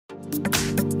Hi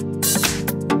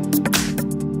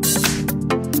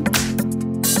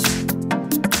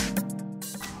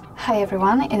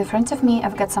everyone, in front of me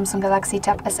I've got Samsung Galaxy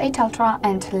Tab S8 Ultra,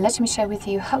 and let me share with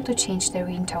you how to change the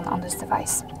ringtone on this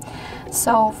device.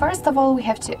 So first of all we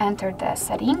have to enter the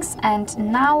settings, and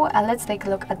now let's take a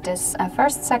look at this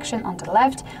first section on the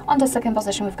left. On the second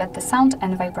position we've got the sound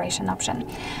and vibration option,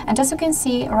 and as you can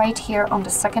see right here on the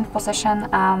second position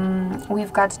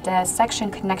we've got the section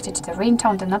connected to the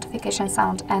ringtone, the notification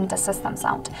sound and the system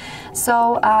sound.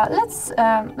 So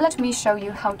let me show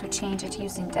you how to change it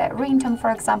using the ringtone,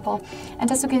 for example.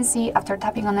 And as you can see, after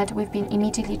tapping on it, we've been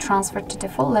immediately transferred to the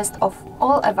full list of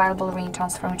all available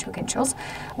ringtones from which we can choose.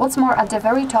 What's more, at the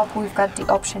very top we've got the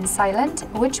option silent,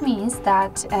 which means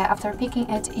that after picking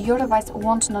it, your device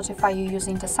won't notify you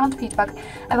using the sound feedback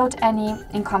about any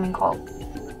incoming call.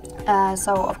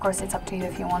 So of course it's up to you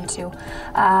if you want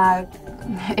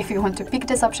to pick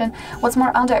this option. What's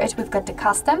more, under it we've got the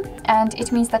custom, and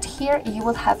it means that here you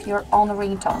will have your own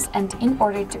ringtones, and in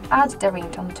order to add the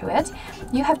ringtone to it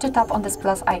you have to tap on this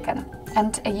plus icon,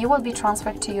 and you will be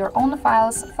transferred to your own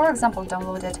files, for example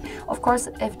downloaded. Of course,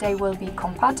 if they will be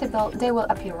compatible, they will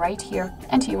appear right here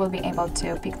and you will be able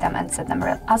to pick them and set them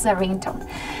as a ringtone.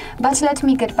 But let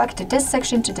me get back to this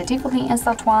section, to the defaultly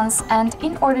installed ones, and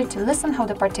in order to listen how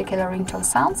the particular ringtone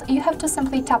sounds, you have to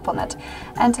simply tap on it.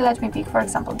 And let me pick, for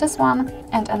example, this one,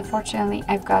 and unfortunately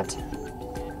I've got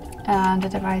the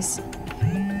device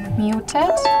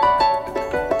muted.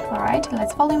 Alright,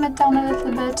 let's volume it down a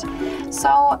little bit.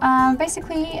 So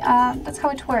basically that's how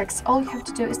it works. All you have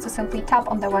to do is to simply tap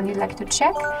on the one you'd like to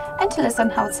check and to listen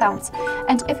how it sounds.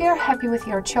 And if you're happy with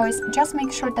your choice, just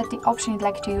make sure that the option you'd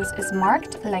like to use is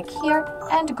marked, like here,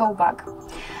 and go back.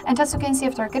 And as you can see,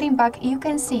 after getting back, you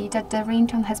can see that the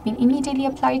ringtone has been immediately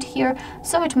applied here,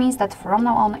 so it means that from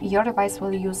now on your device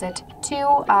will use it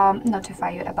to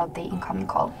notify you about the incoming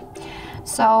call.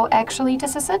 So actually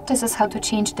this is it. This is how to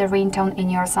change the ringtone in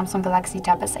your Samsung Galaxy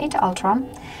Tab S8 Ultra.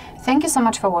 Thank you so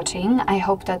much for watching. I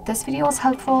hope that this video was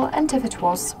helpful, and if it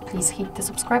was, please hit the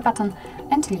subscribe button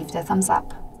and leave the thumbs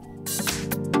up.